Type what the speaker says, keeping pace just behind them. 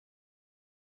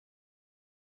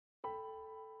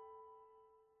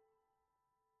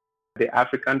the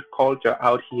African culture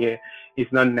out here is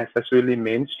not necessarily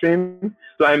mainstream.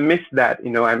 So I miss that,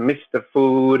 I miss the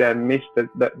food, I miss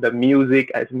the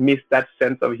music, I miss that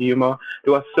sense of humor.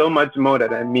 There was so much more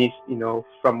that I missed,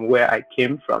 from where I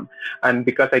came from. And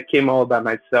because I came all by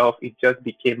myself, it just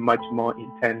became much more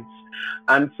intense.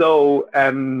 And so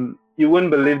you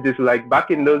wouldn't believe this, like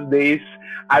back in those days,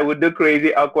 I would do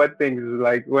crazy, awkward things.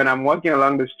 Like when I'm walking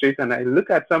along the street and I look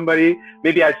at somebody,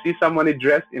 maybe I see somebody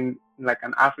dressed in like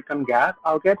an African garb,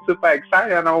 I'll get super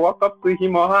excited and I'll walk up to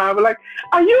him or her. I'll be like,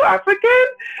 "Are you African?"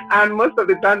 And most of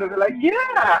the time they'll be like,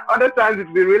 "Yeah." Other times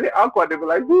it'll be really awkward. They'll be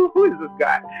like, who is this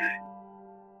guy?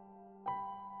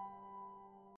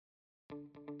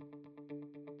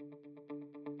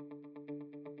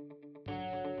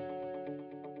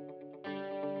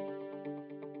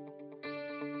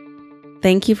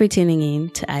 Thank you for tuning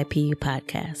in to IPU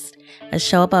Podcast, a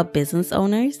show about business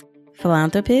owners,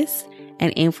 philanthropists,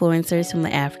 and influencers from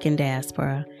the African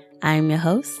diaspora. I am your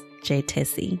host, Jay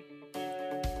Tessie.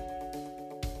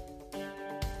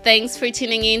 Thanks for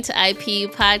tuning in to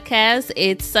IPU Podcast.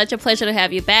 It's such a pleasure to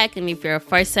have you back. And if you're a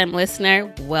first-time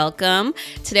listener, welcome.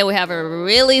 Today we have a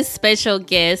really special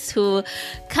guest who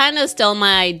kind of stole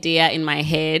my idea in my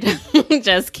head.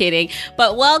 Just kidding.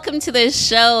 But welcome to the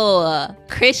show,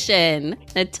 Chris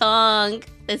Ntong,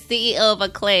 the CEO of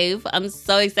Aklave. I'm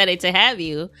so excited to have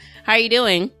you. How are you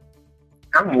doing?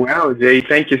 I'm well, Jay.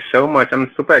 Thank you so much.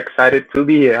 I'm super excited to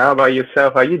be here. How about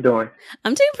yourself? How you doing?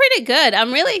 I'm doing pretty good.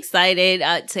 I'm really excited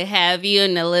to have you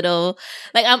in I'm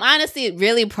honestly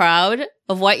really proud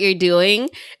of what you're doing.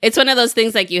 It's one of those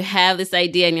things like you have this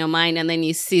idea in your mind and then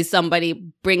you see somebody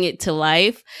bring it to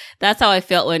life. That's how I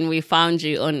felt when we found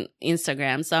you on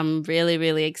Instagram. So I'm really,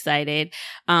 really excited.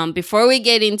 Before we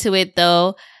get into it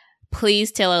though,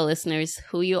 please tell our listeners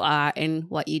who you are and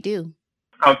what you do.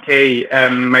 Okay,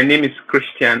 my name is Chris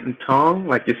Ntong,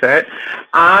 like you said.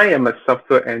 I am a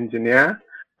software engineer,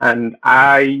 and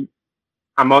I'm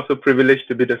also privileged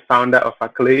to be the founder of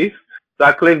Aklave. So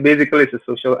Aklave basically is a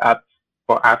social app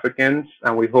for Africans,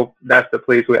 and we hope that's the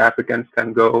place where Africans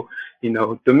can go,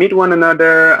 to meet one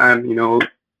another and,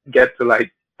 get to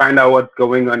find out what's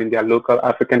going on in their local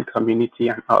African community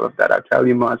and all of that. I'll tell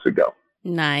you more as we go.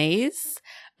 Nice.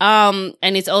 And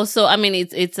it's also,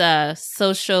 it's a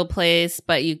social place,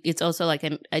 but it's also like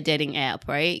a dating app,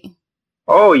 right?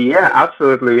 Oh, yeah,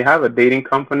 absolutely. We have a dating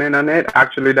component on it.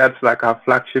 Actually, that's like our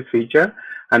flagship feature.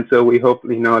 And so we hope,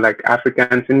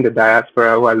 Africans in the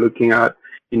diaspora who are looking out,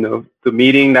 to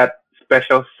meeting that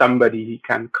special somebody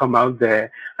can come out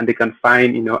there and they can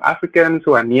find, Africans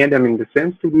who are near them in the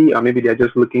same city, or maybe they're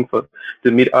just looking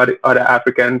to meet other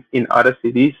Africans in other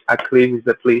cities. Aklave is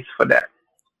the place for that.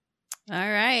 All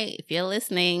right. If you're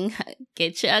listening,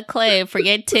 get your Aklave.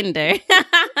 Forget Tinder.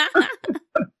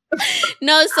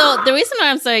 No, so the reason why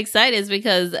I'm so excited is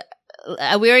because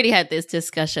we already had this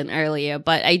discussion earlier,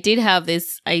 but I did have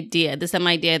this same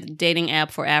idea, the dating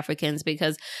app for Africans,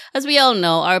 because as we all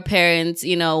know, our parents,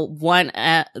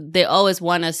 they always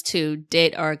want us to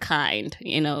date our kind,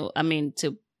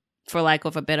 for lack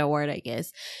of a better word, I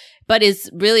guess. But it's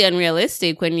really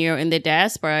unrealistic when you're in the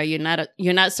diaspora.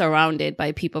 You're not surrounded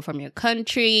by people from your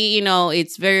country.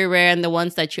 It's very rare. And the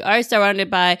ones that you are surrounded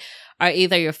by are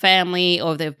either your family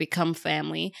or they've become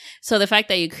family. So the fact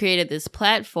that you created this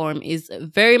platform is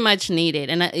very much needed.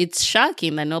 And it's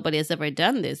shocking that nobody has ever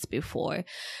done this before.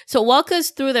 So walk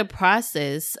us through the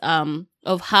process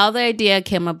of how the idea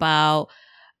came about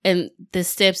and the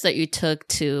steps that you took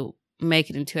to make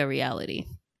it into a reality.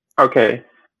 Okay.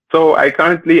 So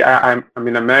I'm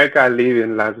in America. I live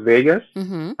in Las Vegas.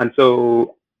 Mm-hmm. And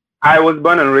so I was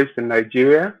born and raised in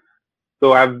Nigeria.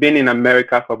 So I've been in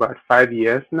America for about 5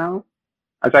 years now.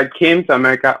 As I came to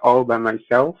America all by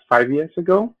myself 5 years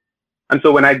ago. And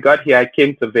so when I got here, I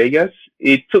came to Vegas.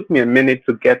 It took me a minute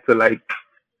to get to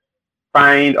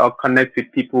find or connect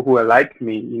with people who are like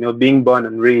me, being born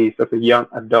and raised as a young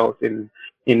adult in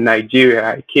Nigeria.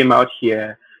 I came out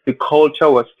here. The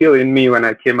culture was still in me when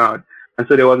I came out. And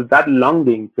so there was that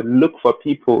longing to look for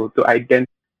people to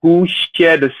identify who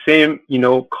share the same,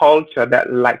 culture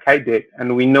that like I did.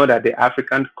 And we know that the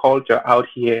African culture out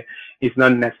here is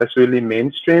not necessarily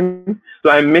mainstream. So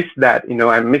I miss that,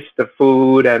 I miss the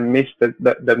food, I miss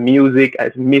the music, I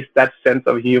miss that sense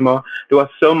of humor. There was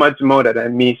so much more that I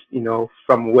missed,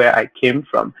 from where I came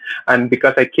from. And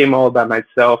because I came all by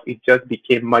myself, it just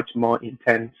became much more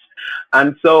intense.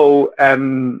 And so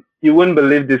you wouldn't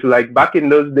believe this, back in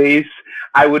those days,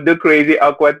 I would do crazy,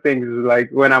 awkward things. Like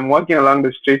when I'm walking along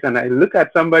the street and I look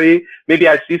at somebody, maybe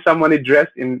I see somebody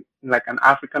dressed in like an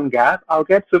African guy, I'll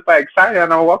get super excited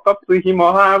and I'll walk up to him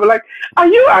or her. I'll be like, "Are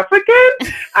you African?"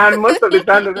 And most of the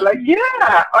time they'll be like,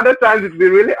 "Yeah." Other times it'll be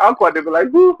really awkward. They'll be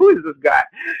like, "Who is this guy?"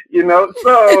 You know.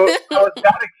 So I was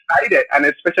that excited, and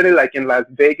especially like in Las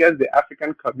Vegas, the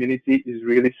African community is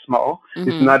really small.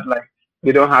 It's not like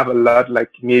they don't have a lot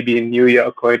like maybe in New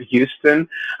York or in Houston.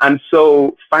 And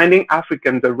so finding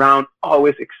Africans around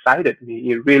always excited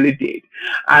me. It really did.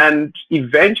 And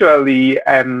eventually,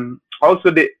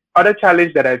 also the other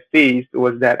challenge that I faced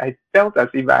was that I felt as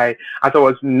I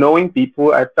was knowing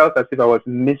people, I felt as if I was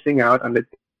missing out on the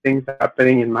things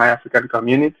happening in my African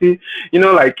community. You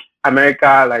know, like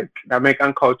America, like the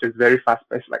American culture is very fast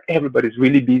paced. Like everybody's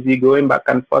really busy going back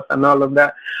and forth and all of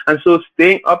that. And so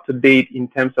staying up to date in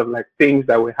terms of like things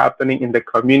that were happening in the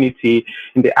community,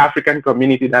 in the African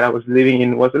community that I was living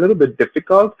in was a little bit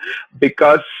difficult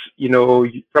because, you know,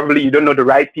 probably you don't know the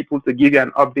right people to give you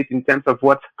an update in terms of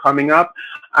what's coming up.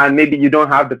 And maybe you don't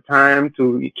have the time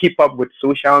to keep up with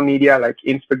social media like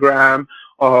Instagram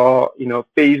or, you know,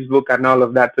 Facebook and all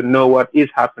of that to know what is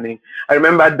happening. I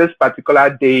remember this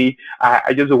particular day,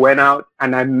 I just went out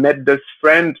and I met this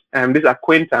friend, this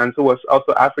acquaintance who was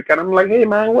also African. I'm like, "Hey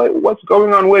man, what's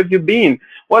going on? Where have you been?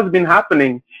 What's been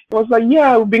happening?" He was like,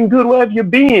 "Yeah, we've been good. Where have you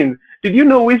been? Did you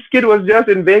know Wizkid was just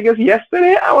in Vegas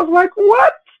yesterday?" I was like,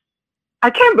 "What? I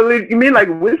can't believe you mean like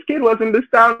Wizkid was in this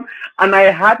town," and I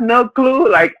had no clue.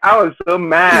 Like I was so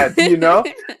mad, you know,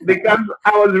 because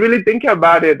I was really thinking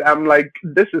about it. I'm like,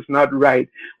 this is not right.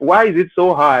 Why is it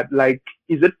so hard? Like,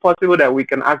 is it possible that we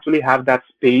can actually have that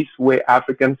space where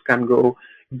Africans can go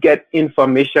get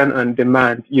information on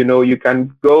demand? You know, you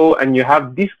can go and you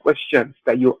have these questions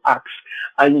that you ask,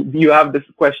 and you have these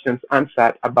questions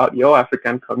answered about your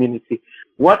African community.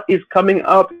 What is coming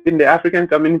up in the African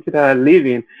community that I live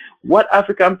in? What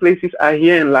African places are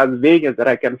here in Las Vegas that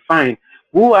I can find?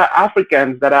 Who are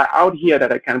Africans that are out here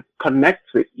that I can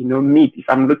connect with, you know, meet? If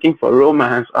I'm looking for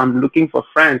romance, I'm looking for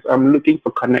friends, I'm looking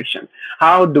for connection.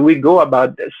 How do we go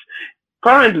about this?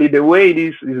 Currently, the way it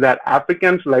is that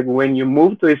Africans, like when you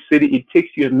move to a city, it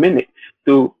takes you a minute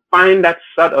to find that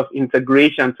sort of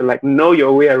integration, to like know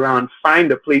your way around,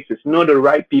 find the places, know the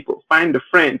right people, find the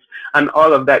friends, and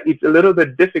all of that. It's a little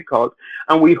bit difficult,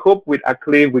 and we hope with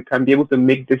Aklave we can be able to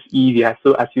make this easier.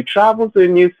 So as you travel to a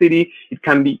new city, it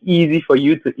can be easy for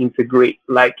you to integrate.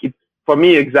 Like it's, for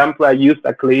me, example, I used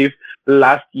Aklave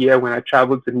last year when I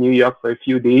traveled to New York for a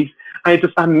few days, and it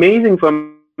was amazing for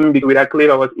me. Because with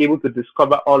Aklave, I was able to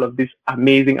discover all of these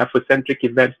amazing Afrocentric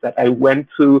events that I went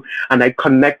to, and I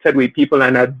connected with people,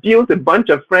 and I built a bunch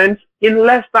of friends in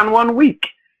less than 1 week.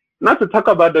 Not to talk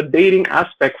about the dating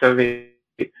aspect of it.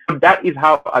 That is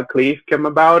how Aklave came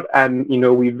about, and you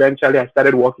know, I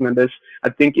started working on this, I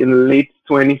think in late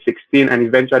 2016, and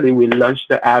eventually we launched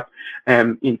the app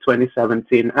in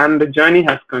 2017, and the journey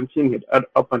has continued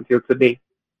up until today.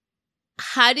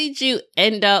 How did you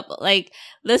end up, like,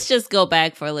 let's just go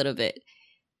back for a little bit.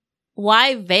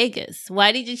 Why Vegas?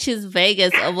 Why did you choose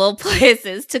Vegas of all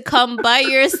places to come by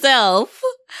yourself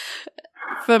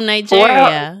from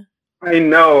Nigeria? Well, I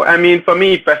know. I mean, for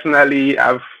me personally,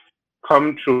 I've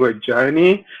come through a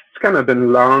journey. It's kind of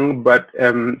been long, but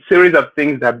series of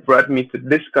things that brought me to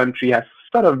this country has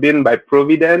sort of been by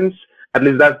providence. At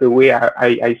least that's the way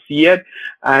I see it.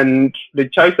 And the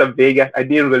choice of Vegas, I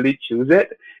didn't really choose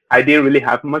it. I didn't really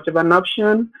have much of an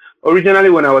option. Originally,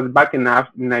 when I was back in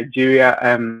Nigeria,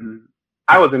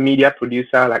 I was a media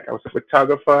producer, like I was a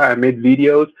photographer, I made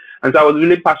videos, and so I was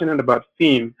really passionate about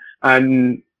film.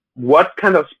 And what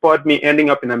kind of spurred me ending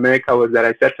up in America was that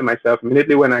I said to myself,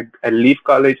 immediately when I leave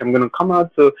college, I'm going to come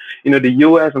out to, you know, the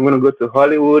US, I'm going to go to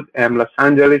Hollywood, Los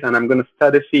Angeles, and I'm going to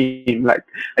study film. Like,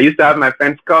 I used to have my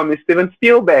friends call me Steven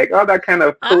Spielberg, all that kind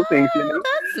of cool things, you know.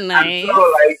 That's nice. And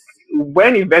so, like,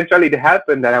 when eventually it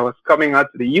happened that I was coming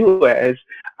out to the US,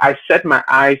 I set my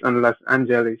eyes on Los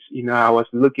Angeles. You know, I was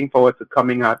looking forward to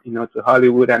coming out, you know, to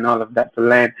Hollywood and all of that to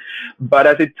learn. But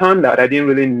as it turned out, I didn't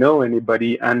really know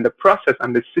anybody. And the process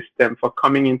and the system for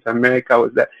coming into America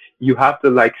was that you have to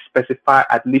like specify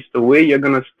at least the way you're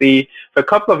going to stay for a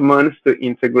couple of months to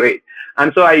integrate.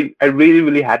 And so I really,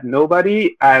 really had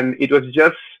nobody. And it was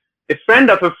just a friend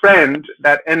of a friend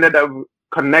that ended up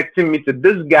connecting me to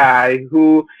this guy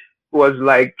who was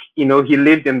like, you know, he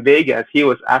lived in Vegas. He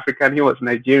was African, he was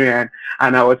Nigerian,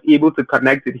 and I was able to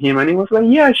connect with him. And he was like,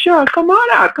 yeah, sure, come on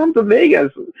out, come to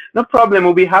Vegas. No problem,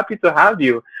 we'll be happy to have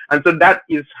you. And so that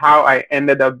is how I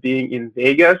ended up being in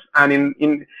Vegas. And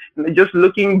in just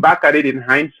looking back at it in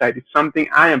hindsight, it's something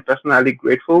I am personally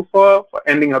grateful for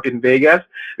ending up in Vegas.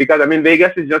 Because, I mean,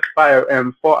 Vegas is just 4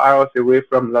 hours away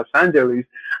from Los Angeles.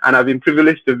 And I've been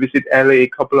privileged to visit LA a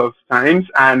couple of times.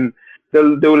 And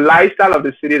the lifestyle of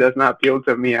the city does not appeal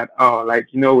to me at all. Like,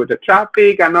 with the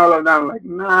traffic and all of that, I'm like,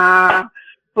 nah,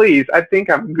 please, I think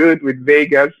I'm good with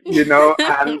Vegas,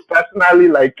 and personally,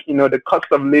 like, the cost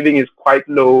of living is quite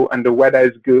low and the weather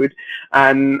is good.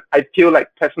 And I feel like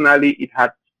personally it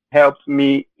had helped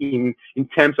me in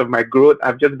terms of my growth.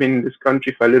 I've just been in this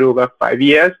country for a little over 5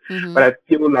 years, but I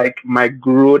feel like my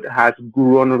growth has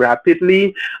grown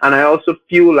rapidly. And I also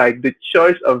feel like the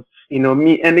choice of,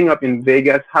 me ending up in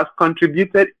Vegas has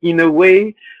contributed in a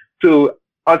way to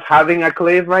us having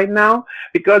Aklave right now.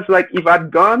 Because like if I'd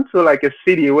gone to like a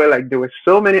city where like there were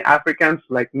so many Africans,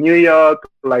 like New York,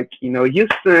 like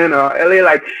Houston or LA,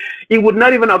 like it would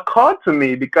not even occur to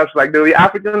me, because like there were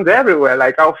Africans everywhere.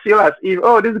 Like I'll feel as if,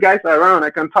 oh, these guys are around, I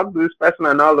can talk to this person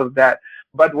and all of that.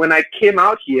 But when I came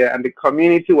out here and the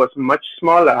community was much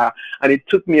smaller and it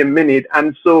took me a minute,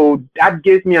 and so that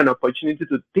gave me an opportunity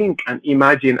to think and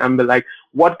imagine and be like,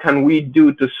 what can we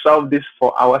do to solve this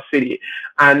for our city?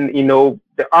 And,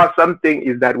 the awesome thing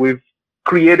is that we've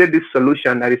created this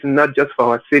solution that is not just for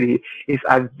our city, it's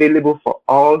available for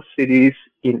all cities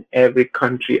in every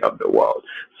country of the world.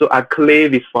 So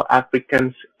Aklave is for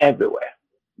Africans everywhere.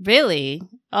 Really?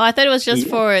 Oh, I thought it was just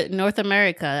for North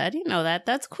America. I didn't know that.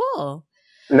 That's cool.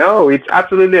 No, it's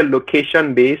absolutely a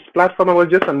location-based platform. I was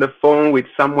just on the phone with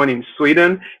someone in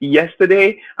Sweden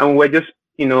yesterday, and we're just,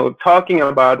 talking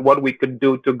about what we could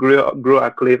do to grow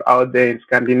Aklave out there in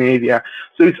Scandinavia.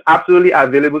 So it's absolutely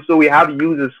available. So we have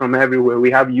users from everywhere.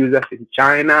 We have users in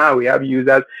China. We have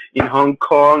users in Hong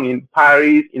Kong, in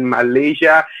Paris, in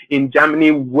Malaysia, in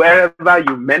Germany, wherever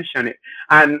you mention it.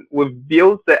 And we've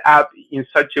built the app in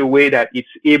such a way that it's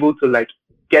able to like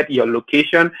get your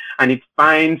location, and it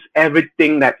finds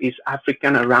everything that is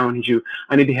African around you,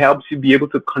 and it helps you be able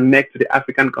to connect to the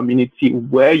African community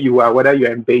where you are, whether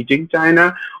you're in Beijing,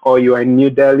 China, or you are in New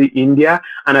Delhi, India.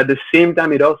 And at the same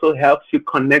time, it also helps you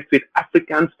connect with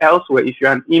Africans elsewhere. If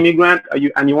you're an immigrant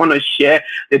and you want to share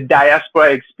the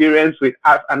diaspora experience with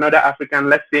another African,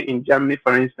 let's say in Germany,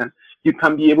 for instance, you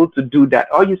can be able to do that.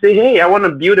 Or you say, hey, I want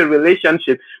to build a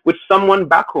relationship with someone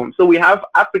back home. So we have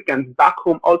Africans back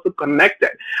home also connected.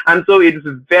 And so it's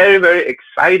very, very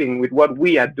exciting with what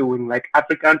we are doing. Like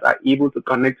Africans are able to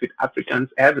connect with Africans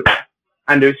everywhere.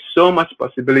 And there's so much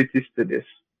possibilities to this.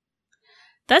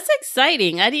 That's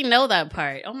exciting. I didn't know that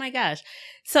part. Oh my gosh.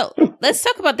 So let's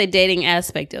talk about the dating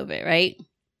aspect of it, right?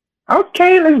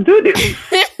 Okay, let's do this.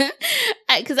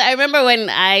 Because I remember when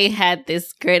I had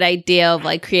this great idea of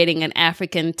like creating an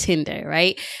African Tinder,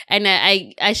 right? And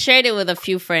I shared it with a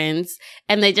few friends,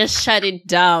 and they just shut it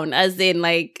down, as in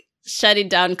like shut it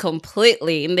down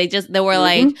completely. And they were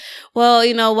like,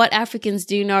 well, what Africans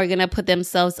do are going to put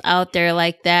themselves out there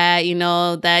like that.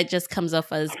 That just comes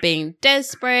off as being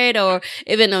desperate. Or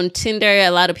even on Tinder,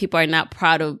 a lot of people are not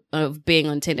proud of being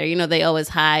on Tinder. They always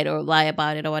hide or lie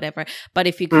about it or whatever. But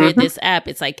if you create this app,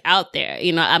 it's like out there.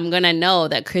 I'm going to know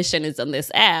that Christian is on this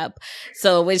app.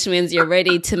 So which means you're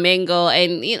ready to mingle.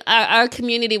 And our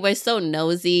community, we're so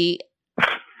nosy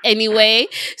anyway.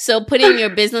 So putting your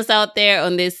business out there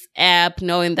on this app,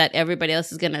 knowing that everybody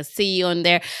else is going to see you on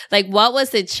there, like what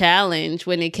was the challenge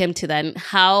when it came to that? And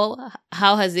how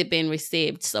has it been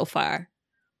received so far?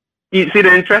 You see,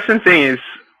 the interesting thing is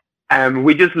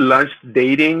we just launched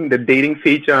the dating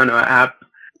feature on our app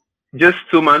just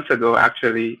 2 months ago,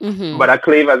 actually. But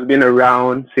Aklave has been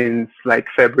around since like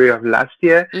February of last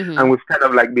year. And we've kind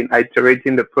of like been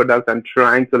iterating the product and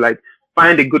trying to like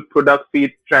find a good product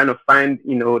fit, trying to find,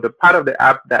 the part of the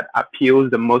app that appeals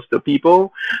the most to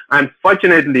people. And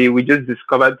fortunately, we just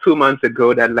discovered 2 months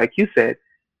ago that, like you said,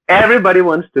 everybody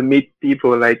wants to meet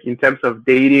people, like in terms of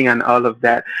dating and all of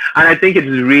that. And I think it's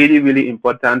really, really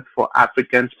important for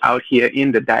Africans out here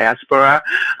in the diaspora.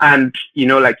 And,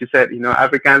 like you said,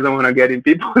 Africans don't want to get in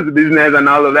people's business and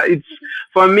all of that.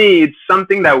 For me, it's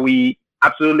something that we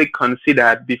absolutely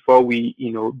considered before we,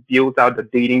 built out the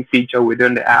dating feature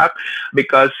within the app,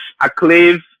 because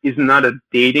Aklave is not a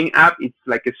dating app. It's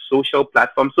like a social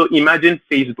platform. So imagine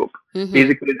Facebook.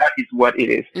 Basically, that is what it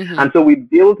is. And so we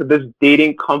built this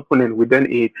dating component within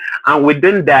it. And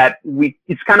within that,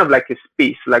 it's kind of like a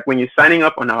space. Like when you're signing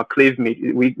up on our Clave,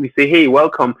 we say, hey,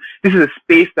 welcome. This is a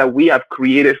space that we have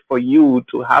created for you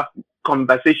to have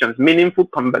conversations, meaningful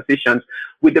conversations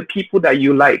with the people that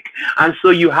you like. And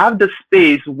so you have the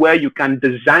space where you can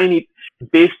design it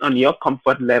based on your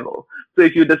comfort level. So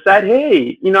if you decide,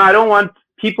 hey, I don't want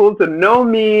people to know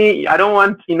me, I don't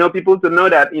want, people to know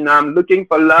that, I'm looking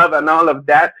for love and all of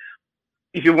that.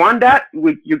 If you want that,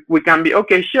 we can be,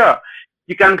 okay, sure.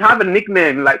 You can have a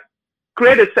nickname, like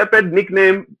create a separate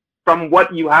nickname from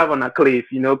what you have on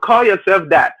Aklave, call yourself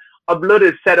that, upload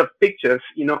a set of pictures,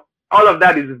 all of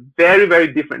that is very,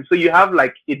 very different. So you have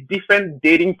like a different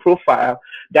dating profile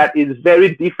that is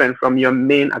very different from your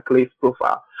main Aklave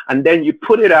profile. And then you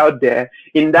put it out there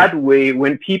in that way.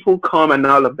 When people come and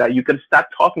all of that, you can start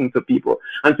talking to people.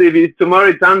 And so if tomorrow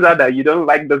it turns out that you don't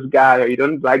like this guy or you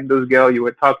don't like this girl you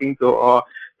were talking to, or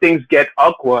things get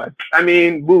awkward, I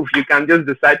mean, boof, you can just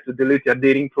decide to delete your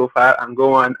dating profile and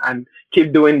go on and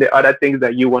keep doing the other things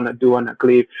that you want to do on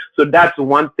Aklave. So that's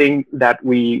one thing that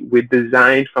we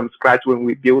designed from scratch when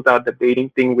we built out the dating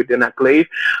thing within Aklave.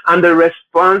 And the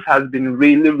response has been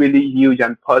really, really huge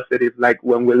and positive. Like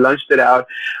when we launched it out,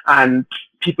 and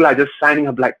people are just signing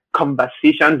up like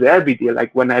conversations every day.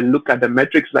 Like when I look at the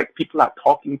metrics, like people are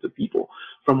talking to people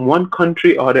from one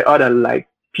country or the other, like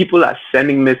people are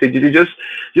sending messages. It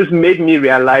just made me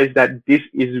realize that this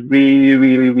is really,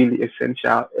 really, really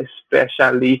essential,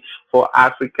 especially for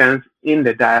Africans in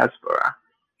the diaspora.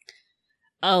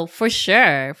 Oh, for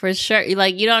sure. For sure.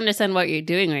 Like, you don't understand what you're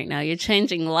doing right now. You're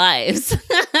changing lives.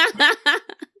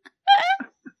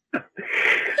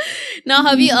 Now,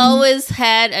 have you always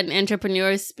had an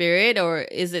entrepreneur spirit, or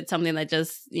is it something that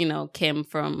just, came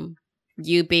from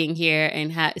you being here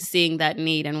and seeing that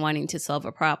need and wanting to solve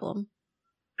a problem?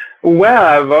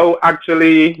 Well,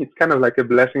 actually, it's kind of like a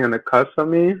blessing and a curse for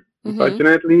me,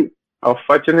 unfortunately, or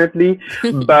fortunately.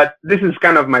 But this is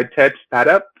kind of my third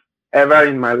startup ever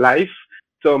in my life.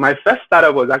 So my first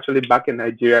startup was actually back in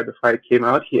Nigeria before I came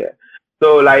out here.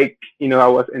 So I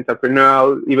was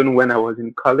entrepreneurial even when I was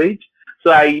in college.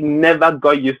 So I never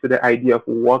got used to the idea of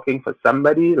working for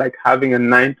somebody, like having a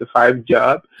 9-to-5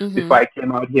 job. Before I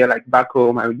came out here, like back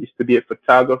home, I used to be a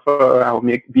photographer. I'll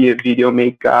be a video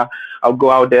maker. I'll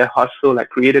go out there, hustle. I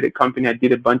created a company. I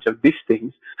did a bunch of these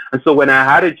things. And so when I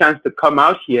had a chance to come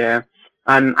out here,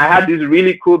 and I had this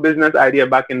really cool business idea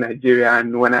back in Nigeria.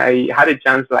 And when I had a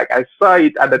chance, I saw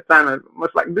it at the time, I was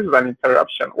like, this is an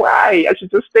interruption. Why? I should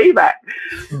just stay back.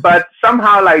 But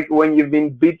somehow, when you've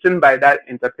been bitten by that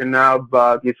entrepreneurial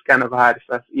bug, it's kind of hard. It's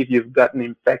as if you've gotten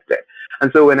infected.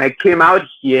 And so when I came out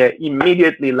here,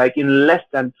 immediately, in less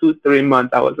than 2-3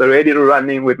 months, I was already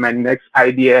running with my next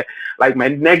idea, my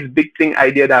next big thing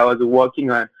idea that I was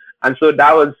working on. And so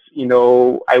that was,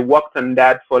 I worked on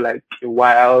that for a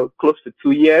while, close to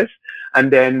 2 years.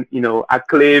 And then,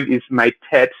 Aklave is my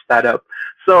third startup.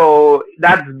 So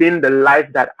that's been the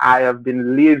life that I have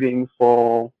been living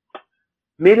for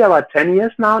maybe about 10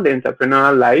 years now, the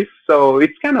entrepreneurial life. So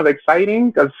it's kind of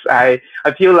exciting because I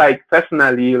feel like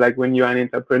personally, when you're an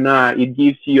entrepreneur, it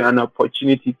gives you an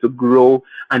opportunity to grow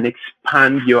and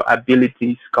expand your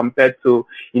abilities compared to,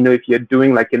 if you're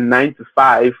doing a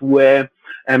 9-to-5 where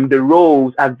the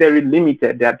roles are very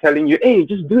limited. They're telling you, hey,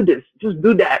 just do this, just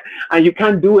do that, and you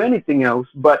can't do anything else.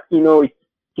 But,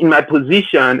 in my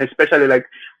position, especially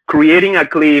creating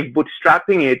Aklave,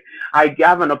 bootstrapping it, I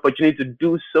have an opportunity to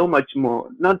do so much more,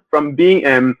 not from being,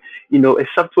 a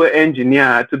software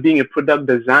engineer to being a product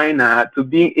designer to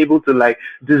being able to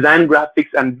design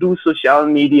graphics and do social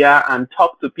media and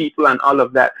talk to people and all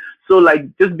of that. So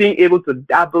just being able to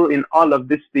dabble in all of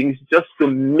these things just to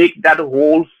make that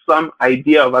wholesome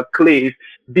idea of Aklave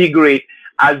be great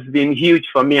has been huge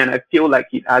for me. And I feel like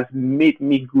it has made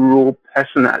me grow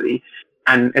personally.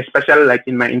 And especially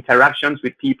in my interactions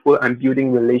with people and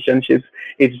building relationships,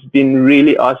 it's been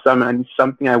really awesome and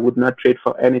something I would not trade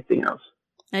for anything else.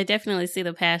 I definitely see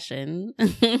the passion.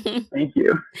 Thank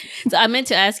you. So I meant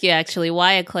to ask you actually,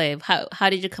 why Aklave? How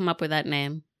did you come up with that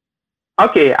name?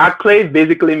 Okay, Aklave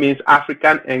basically means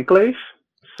African enclave.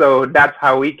 So that's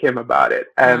how we came about it.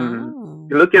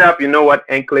 You look it up, you know what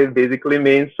enclave basically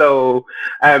means. So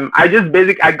I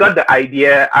got the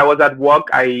idea. I was at work.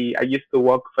 I used to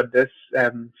work for this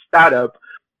startup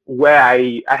where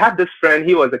I had this friend.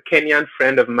 He was a Kenyan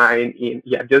friend of mine. He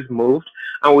had just moved.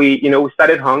 And we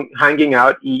started hanging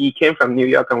out. He came from New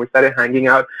York and we started hanging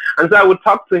out. And so I would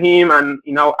talk to him and,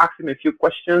 ask him a few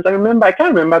questions. I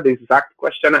can't remember the exact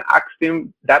question I asked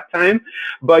him that time,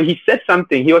 but he said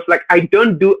something. He was like, I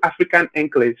don't do African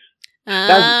enclaves.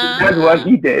 That's what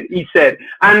he did. He said,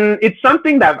 and it's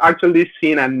something that I've actually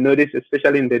seen and noticed,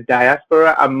 especially in the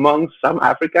diaspora among some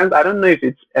Africans. I don't know if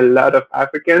it's a lot of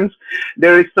Africans.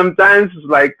 There is sometimes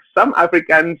some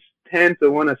Africans tend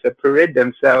to want to separate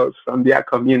themselves from their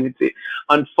community.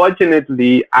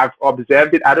 Unfortunately, I've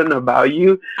observed it. I don't know about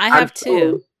you. I have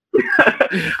too.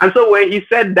 And so when he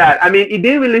said that, it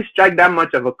didn't really strike that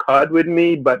much of a chord with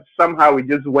me, but somehow it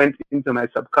just went into my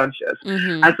subconscious.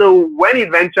 And so when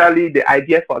eventually the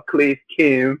idea for Aklave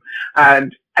came,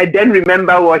 and I then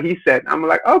remember what he said, I'm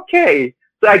like, okay,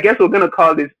 so I guess we're going to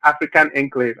call this African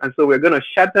enclave. And so we're going to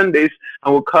shorten this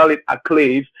and we'll call it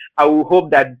Aklave. I will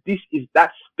hope that this is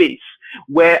that space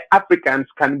where Africans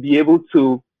can be able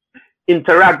to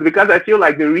interact, because I feel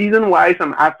like the reason why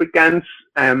some Africans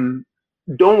don't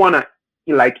want to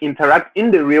like interact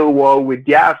in the real world with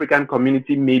their African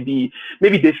community, maybe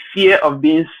the fear of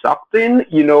being sucked in,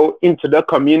 into the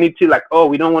community, like, oh,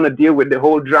 we don't want to deal with the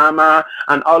whole drama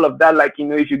and all of that. Like,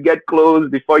 if you get close,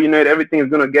 before you know it, everything is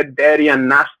going to get dirty and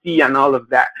nasty and all of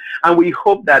that. And we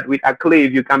hope that with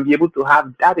Aklave, you can be able to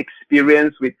have that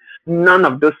experience with none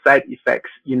of those side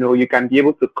effects. You can be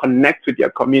able to connect with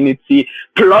your community,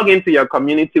 plug into your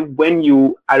community when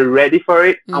you are ready for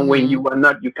it, and when you are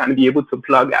not, you can be able to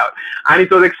plug out. And it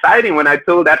was exciting when I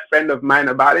told that friend of mine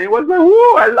about it. It was like,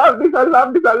 whoa, I love this, I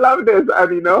love this, I love this.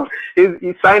 And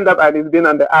he signed up and he's been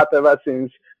on the app ever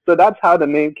since. So that's how the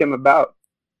name came about.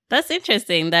 That's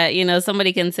interesting that,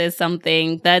 somebody can say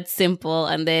something that's simple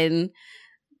and then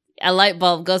a light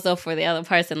bulb goes off for the other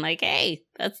person, like, hey,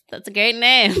 that's a great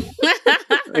name.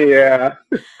 Yeah.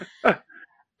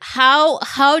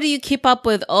 How do you keep up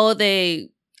with all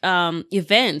the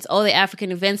events, all the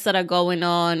African events that are going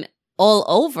on all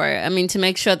over? I mean, to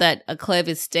make sure that Aklave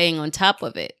is staying on top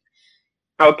of it.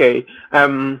 Okay.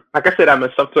 Like I said, I'm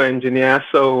a software engineer.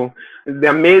 So the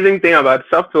amazing thing about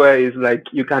software is like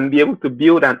you can be able to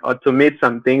build and automate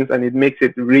some things, and it makes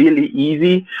it really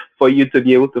easy for you to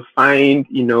be able to find,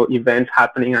 events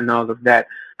happening and all of that.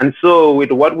 And so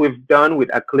with what we've done with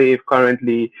Aklave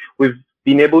currently, we've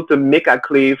been able to make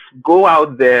Aklave go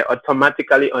out there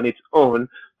automatically on its own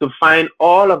to find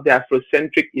all of the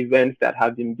Afrocentric events that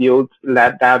have been built,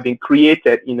 that have been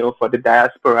created, for the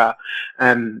diaspora.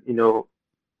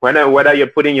 Whether you're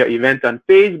putting your event on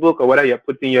Facebook or whether you're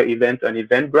putting your event on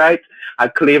Eventbrite,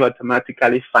 Aklave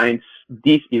automatically finds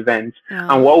these events.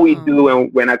 And what we do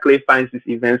when Aklave finds these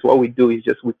events, what we do is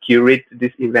just we curate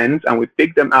these events and we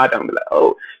pick them out and we're like,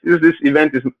 oh, this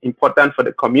event is important for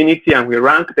the community, and we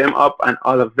rank them up and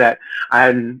all of that.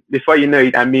 And before you know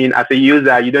it, I mean, as a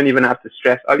user, you don't even have to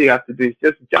stress. All you have to do is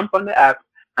just jump on the app,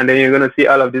 and then you're going to see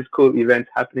all of these cool events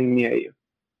happening near you.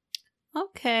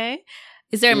 Okay.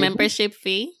 Is there a membership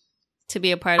fee to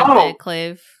be a part of the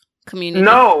Aklave community?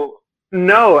 No.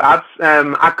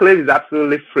 Aklave is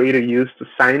absolutely free to use to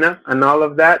sign up and all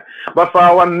of that. But for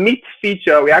our Meet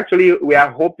feature, we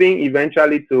are hoping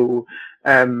eventually to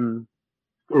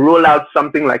roll out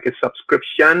something like a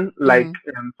subscription, like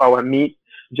for our Meet,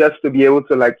 just to be able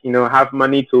to have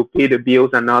money to pay the bills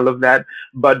and all of that.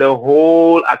 But the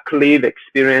whole Aklave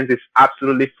experience is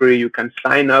absolutely free. You can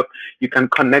sign up, you can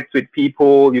connect with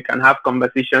people, you can have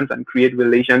conversations and create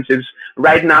relationships.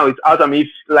 Right now, it's awesome. If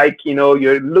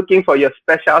you're looking for your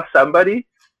special somebody,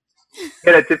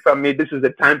 get a tip from me. This is the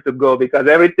time to go, because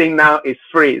everything now is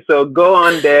free. So go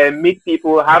on there, meet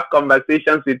people, have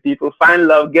conversations with people, find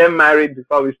love, get married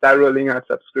before we start rolling out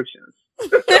subscriptions.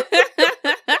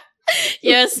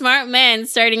 You're a smart man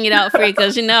starting it out free,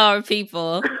 because our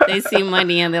people, they see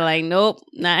money and they're like, nope,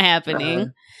 not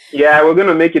happening. Yeah, we're going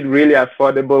to make it really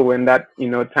affordable when that,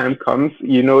 time comes.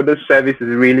 This service is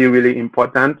really, really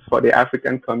important for the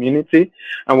African community.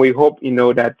 And we hope,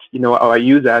 that, our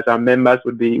users, our members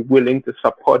would be willing to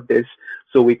support this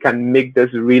so we can make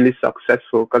this really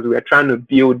successful, because we are trying to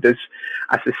build this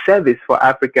as a service for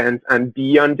Africans, and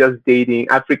beyond just dating.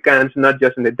 Africans, not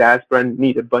just in the diaspora,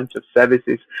 need a bunch of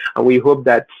services. And we hope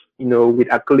that, with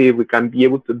Aklave, we can be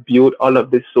able to build all of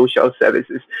these social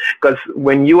services. Because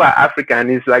when you are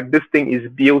African, it's like this thing is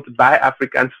built by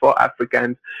Africans for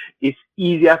Africans. It's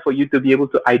easier for you to be able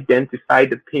to identify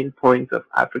the pain points of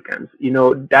Africans.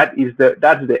 That's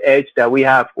the edge that we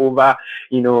have over,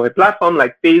 a platform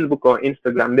like Facebook or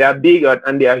Instagram. They are big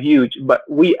and they are huge, but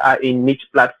we are a niche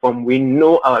platform. We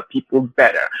know our people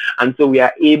better. And so we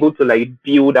are able to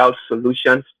build out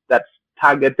solutions that's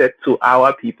targeted to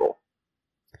our people.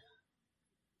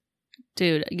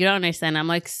 Dude, you don't understand.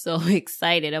 I'm so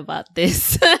excited about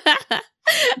this.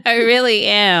 I really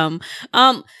am.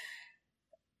 Are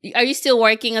you still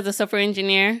working as a software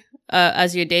engineer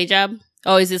as your day job?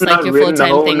 Or is this your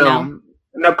full-time thing now?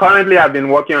 No, currently I've been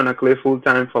working on Aklave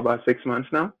full-time for about 6 months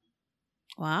now.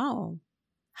 Wow.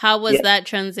 How was that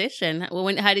transition?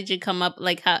 How did you come up?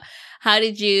 How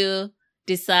did you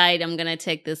decide I'm going to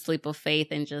take this leap of faith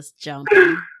and just jump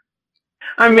in?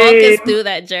 Walk us through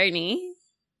that journey.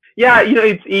 Yeah,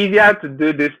 it's easier to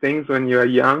do these things when you're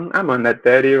young. I'm under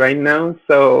 30 right now,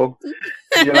 so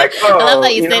you're like, oh, I love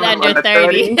that you said under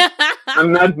 30.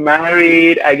 I'm not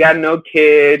married. I got no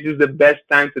kids. It's the best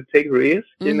time to take risks,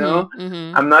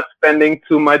 I'm not spending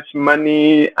too much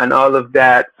money and all of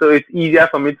that. So it's easier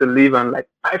for me to live on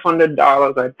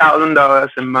 $500 or $1,000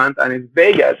 a month, and it's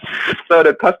Vegas. So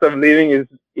the cost of living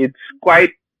it's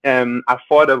quite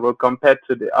affordable compared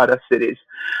to the other cities.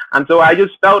 And so I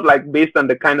just felt like, based on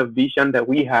the kind of vision that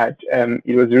we had,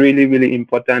 it was really, really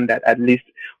important that at least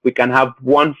we can have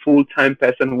one full-time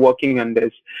person working on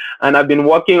this. And I've been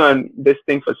working on this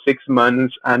thing for 6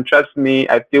 months, and trust me,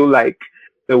 I feel like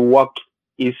the work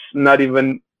is not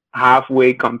even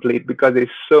halfway complete because there's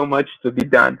so much to be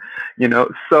done,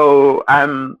 So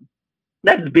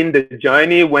that's been the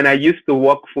journey. When I used to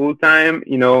work full time,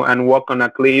 and work on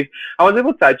Aklave, I was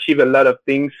able to achieve a lot of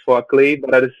things for Aklave,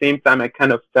 but at the same time, I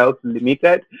kind of felt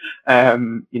limited.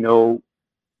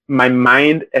 My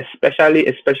mind,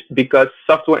 especially because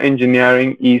software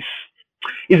engineering is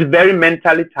very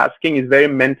mentally tasking, is very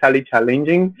mentally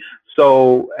challenging.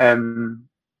 So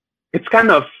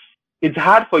it's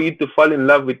hard for you to fall in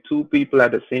love with two people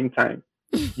at the same time.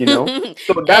 So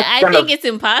I think it's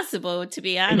impossible, to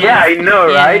be honest. Yeah, I know,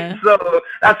 right? So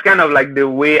that's kind of like the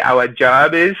way our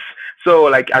job is. So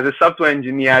like, as a software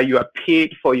engineer, you are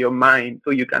paid for your mind, so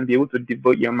you can be able to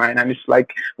devote your mind. And it's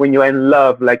like when you're in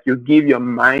love, like you give your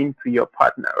mind to your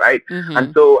partner, right? Mm-hmm.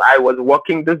 And so I was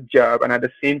working this job, and at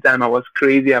the same time I was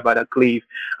crazy about Aklave.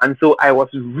 And so I was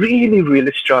really,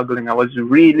 really struggling.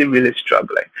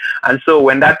 And so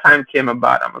when that time came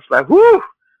about, I was like, whoo,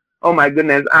 oh my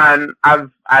goodness. And I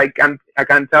can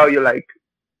tell you, like,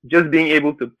 just being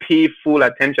able to pay full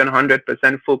attention,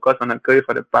 100% focus on Aklave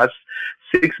for the past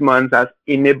 6 months has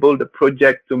enabled the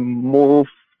project to move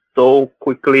so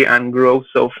quickly and grow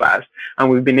so fast.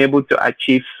 And we've been able to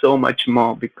achieve so much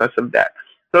more because of that.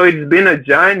 So it's been a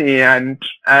journey, and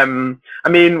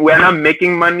we're not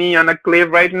making money on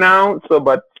Aklave right now,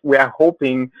 but we are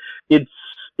hoping. It's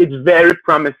very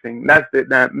promising.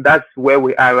 That's where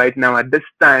we are right now at this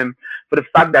time. For the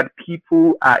fact that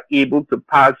people are able to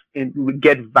pass and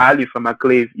get value from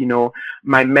Aklave.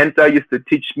 My mentor used to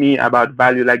teach me about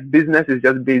value. Like, business is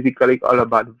just basically all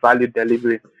about value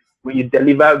delivery. When you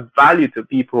deliver value to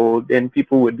people, then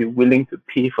people would be willing to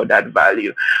pay for that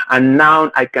value. And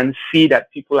now I can see that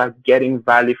people are getting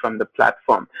value from the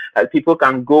platform. That people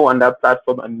can go on that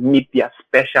platform and meet their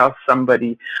special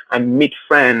somebody, and meet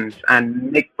friends,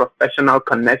 and make professional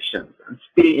connections, and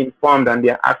stay informed on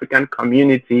their African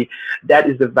community. That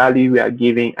is the value we are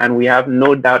giving, and we have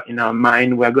no doubt in our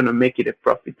mind we're going to make it a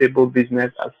profitable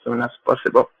business as soon as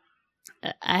possible.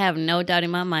 I have no doubt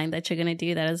in my mind that you're going to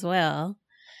do that as well.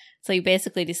 So you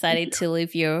basically decided to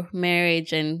leave your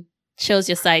marriage and chose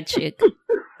your side chick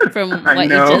from what you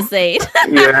just said.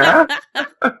 Yeah.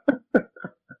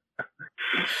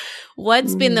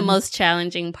 What's been the most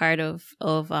challenging part of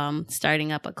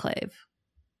starting up Aklave?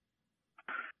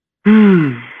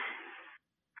 The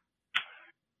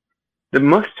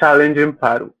most challenging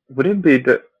part, would it be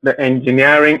the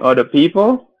engineering or the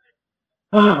people?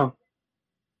 Oh.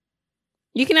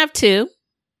 You can have two.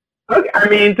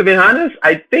 Okay, to be honest,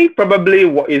 I think probably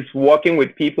what is working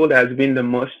with people that has been the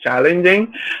most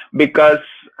challenging, because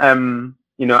I'm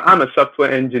a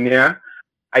software engineer.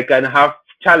 I can have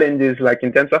challenges, like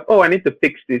in terms of, I need to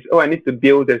fix this, I need to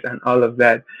build this, and all of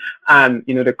that. And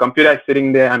the computer is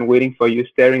sitting there and waiting for you,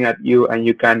 staring at you, and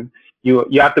you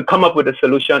have to come up with a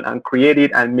solution and create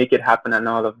it and make it happen and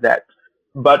all of that.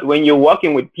 But when you're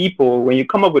working with people, when you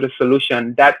come up with a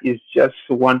solution, that is just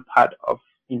one part of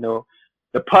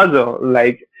the puzzle.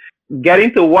 Like,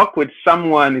 getting to work with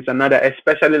someone is another,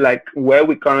 especially like where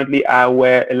we currently are,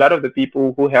 where a lot of the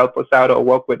people who help us out or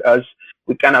work with us,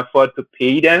 we can't afford to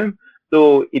pay them.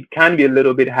 So it can be a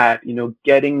little bit hard,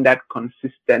 getting that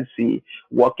consistency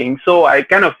working. So I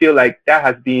kind of feel like that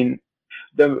has been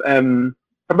the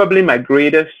probably my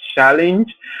greatest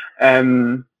challenge.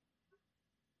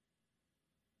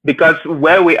 Because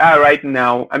where we are right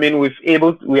now,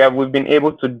 we've been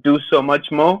able to do so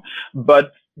much more,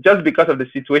 but just because of the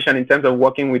situation in terms of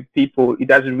working with people,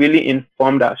 it has really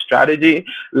informed our strategy.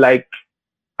 Like,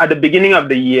 at the beginning of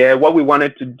the year, what we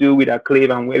wanted to do with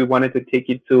Aklave and where we wanted to take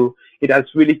it to, it has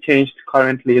really changed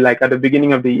currently. Like, at the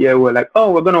beginning of the year, we're like,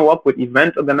 we're going to work with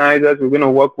event organizers, we're going to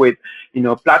work with,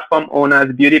 platform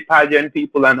owners, beauty pageant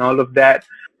people, and all of that.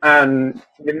 And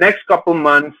the next couple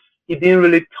months, it didn't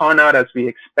really turn out as we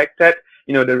expected.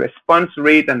 The response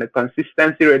rate and the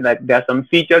consistency rate, like, there are some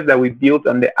features that we built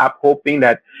on the app hoping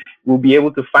that we'll be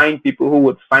able to find people who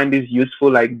would find this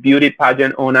useful, like beauty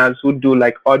pageant owners who do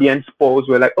like audience polls.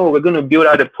 We're like, we're going to build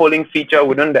out a polling feature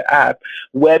within the app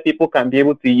where people can be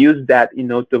able to use that,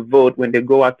 to vote when they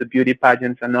go out to beauty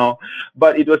pageants and all.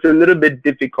 But it was a little bit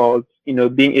difficult,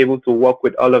 being able to work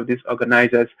with all of these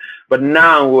organizers. But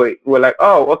now we're like,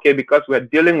 okay, because we're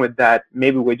dealing with that,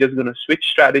 maybe we're just going to switch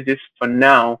strategies for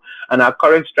now. And our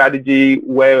current strategy,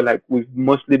 where like we've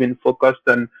mostly been focused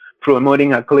on promoting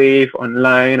Aklave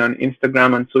online, on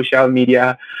Instagram and social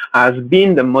media has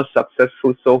been the most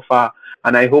successful so far.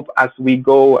 And I hope as we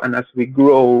go and as we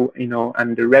grow,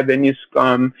 and the revenues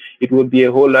come, it will be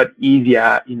a whole lot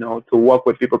easier, to work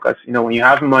with people. Because, when you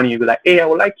have money, you'll be like, hey, I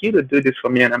would like you to do this for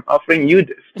me, and I'm offering you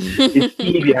this. It's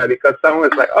easier because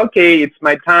someone's like, okay, it's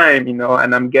my time,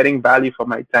 and I'm getting value for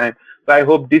my time. So I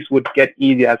hope this would get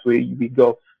easier as we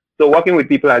go. So working with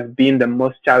people has been the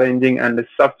most challenging, and the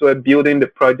software building the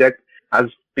project has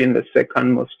been the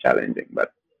second most challenging.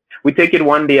 But we take it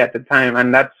one day at a time,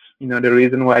 and that's the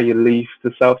reason why you live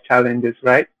to solve challenges,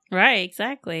 right? Right,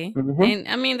 exactly. Mm-hmm. And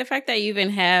I mean, the fact that you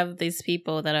even have these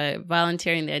people that are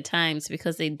volunteering their times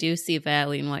because they do see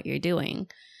value in what you're doing.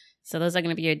 So those are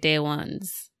going to be your day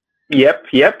ones. Yep.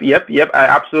 I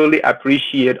absolutely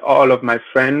appreciate all of my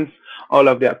friends, all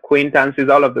of the acquaintances,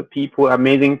 all of the people,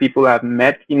 amazing people I've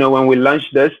met. When we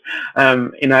launched this,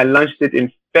 and I launched it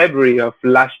in February of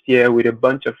last year with a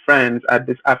bunch of friends at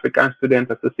this African Student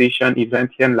Association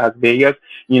event here in Las Vegas,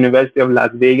 University of Las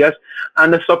Vegas.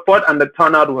 And the support and the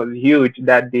turnout was huge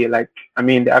that day.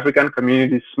 The African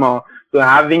community is small. So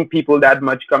having people that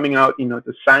much coming out,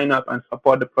 to sign up and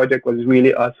support the project was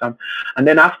really awesome. And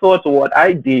then afterwards, what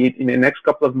I did in the next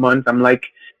couple of months, I'm like,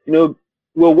 we're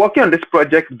working on this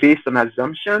project based on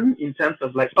assumption in terms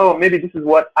of maybe this is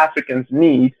what Africans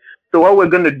need. So what we're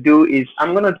going to do is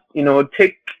I'm going to,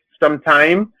 take some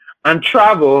time and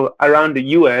travel around the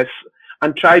U.S.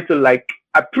 and try to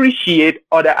appreciate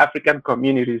other African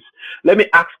communities. Let me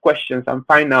ask questions and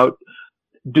find out,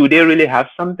 do they really have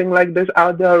something like this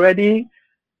out there already?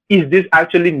 Is this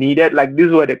actually needed?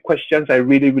 These were the questions I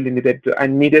really, really needed to. I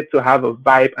needed to have a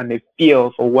vibe and a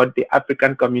feel for what the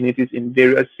African communities in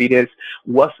various cities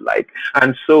was like.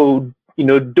 And so,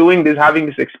 doing this, having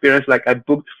this experience, I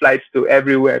booked flights to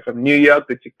everywhere from New York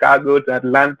to Chicago to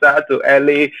Atlanta to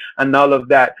LA and all of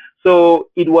that. So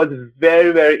it was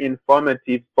very, very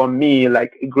informative for me, a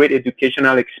great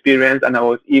educational experience. And I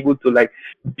was able to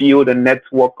build a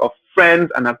network of friends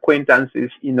and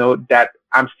acquaintances, that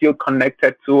I'm still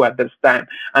connected to at this time.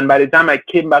 And by the time I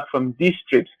came back from these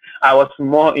trips, I was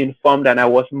more informed and I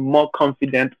was more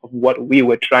confident of what we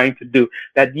were trying to do.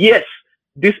 That yes,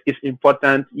 this is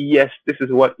important. Yes, this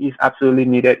is what is absolutely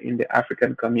needed in the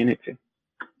African community.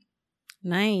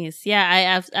 Nice.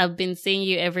 Yeah, I've been seeing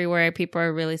you everywhere. People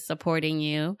are really supporting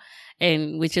you,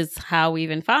 and which is how we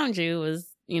even found you was,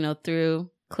 through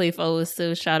Cliff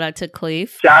Owusu. Shout out to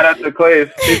Cliff. Shout out to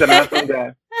Cliff. He's an awesome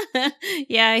guy.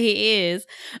 Yeah, he is.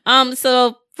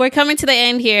 So we're coming to the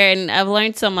end here, and I've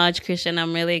learned so much, Christian.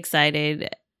 I'm really excited,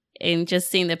 and just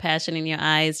seeing the passion in your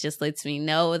eyes just lets me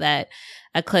know that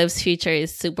Aklave's future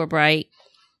is super bright.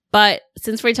 But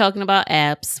since we're talking about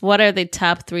apps, what are the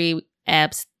top 3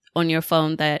 apps on your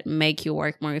phone that make your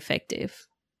work more effective?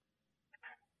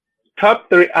 Top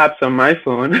 3 apps on my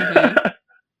phone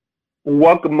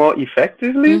work more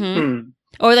effectively?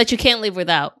 Or that you can't live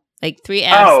without. 3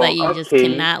 apps that you just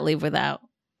cannot live without.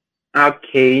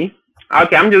 Okay,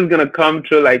 I'm just going to come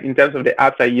through in terms of the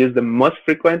apps I use the most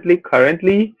frequently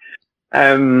currently.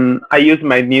 I use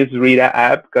my newsreader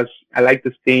app because I like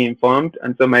to stay informed,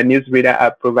 and so my newsreader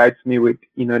app provides me with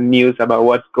news about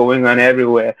what's going on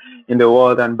everywhere in the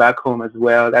world and back home as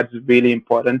well. That's really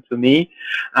important to me.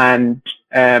 And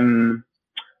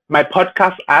my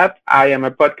podcast app, I am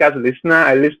a podcast listener.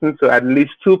 I listen to at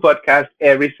least 2 podcasts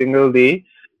every single day.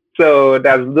 So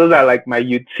those are my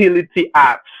utility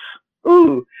apps.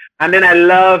 Ooh. And then I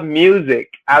love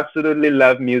music, absolutely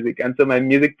love music. And so my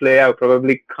music player will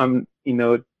probably come,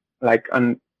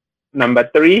 on number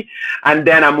 3. And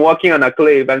then I'm working on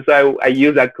Aklave. And so I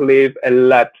use Aklave a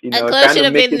lot. Aklave should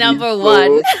have been number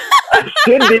 1. It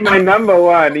should be my number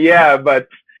 1, yeah. But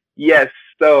yes,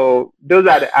 so those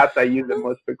are the apps I use the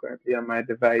most frequently on my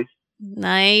device.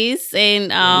 Nice. And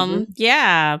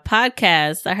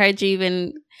podcasts. I heard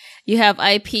you have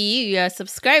IPU. You're a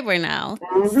subscriber now.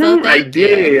 So I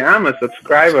did. I'm a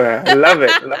subscriber. I love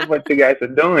it. I love what you guys are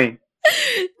doing.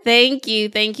 Thank you.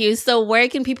 So where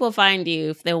can people find you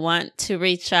if they want to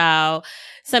reach out?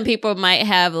 Some people might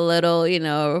have a little,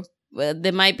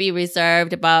 they might be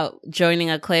reserved about joining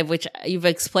Aklave, which you've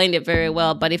explained it very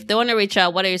well. But if they want to reach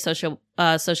out, what are your social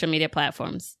media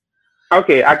platforms?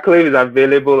 Okay, Aklave is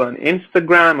available on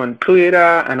Instagram, on Twitter,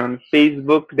 and on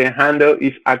Facebook. The handle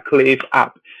is Aklave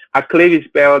App. Aklave is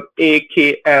spelled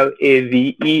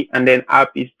Aklave, and then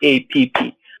app is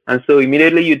APP. And so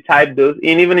immediately you type those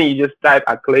in, even if you just type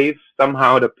Aklave,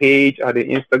 somehow the page or the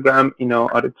Instagram,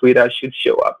 or the Twitter should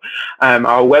show up.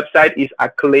 Our website is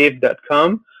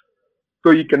aklave.com.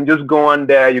 So you can just go on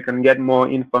there, you can get more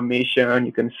information,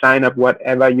 you can sign up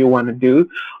whatever you want to do.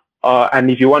 And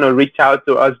if you want to reach out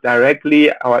to us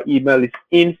directly, our email is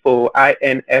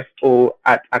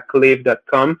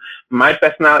info@aklave.com. My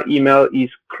personal email is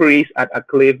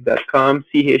chris@aklave.com,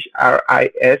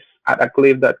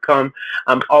 chris@aklave.com.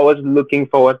 I'm always looking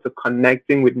forward to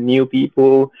connecting with new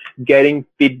people, getting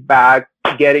feedback,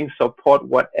 getting support,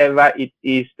 whatever it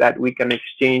is that we can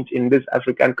exchange in this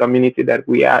African community that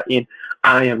we are in.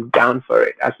 I am down for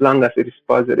it, as long as it is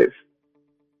positive.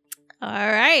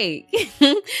 All right.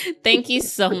 Thank you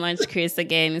so much, Chris.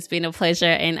 Again, it's been a pleasure.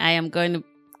 And I am going to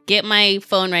get my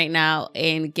phone right now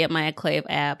and get my Aklave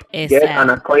app. Get an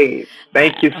Aklave.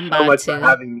 Thank you so much for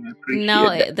having me. I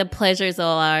appreciate that. The pleasure is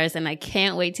all ours. And I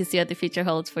can't wait to see what the future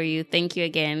holds for you. Thank you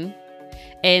again.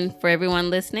 And for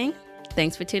everyone listening,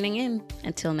 thanks for tuning in.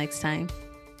 Until next time.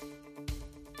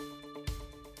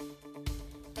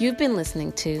 You've been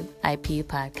listening to IPU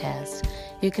Podcast.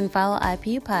 You can follow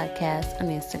IPU Podcast on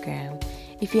Instagram.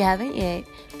 If you haven't yet,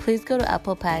 please go to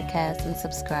Apple Podcasts and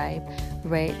subscribe,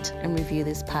 rate, and review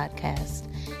this podcast.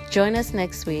 Join us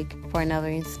next week for another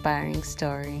inspiring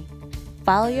story.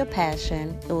 Follow your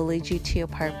passion. It will lead you to your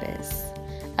purpose.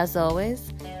 As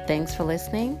always, thanks for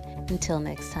listening. Until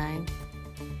next time.